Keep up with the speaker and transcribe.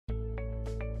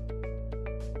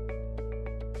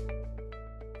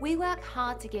We work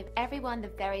hard to give everyone the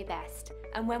very best,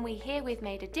 and when we hear we've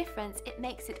made a difference, it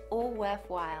makes it all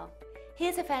worthwhile.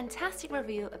 Here's a fantastic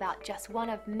review about just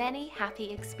one of many happy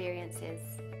experiences.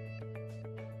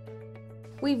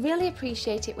 We really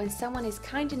appreciate it when someone is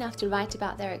kind enough to write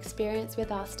about their experience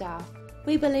with our staff.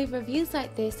 We believe reviews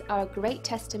like this are a great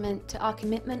testament to our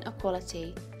commitment of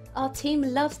quality. Our team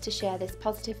loves to share this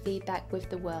positive feedback with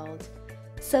the world,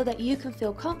 so that you can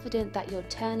feel confident that you're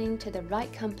turning to the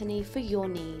right company for your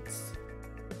needs.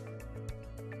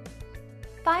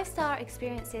 5-star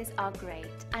experiences are great,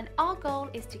 and our goal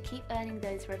is to keep earning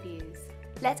those reviews.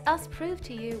 Let us prove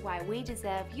to you why we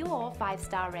deserve your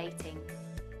 5-star rating.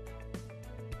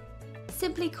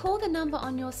 Simply call the number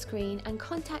on your screen and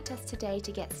contact us today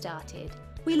to get started.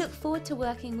 We look forward to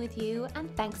working with you,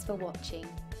 and thanks for watching.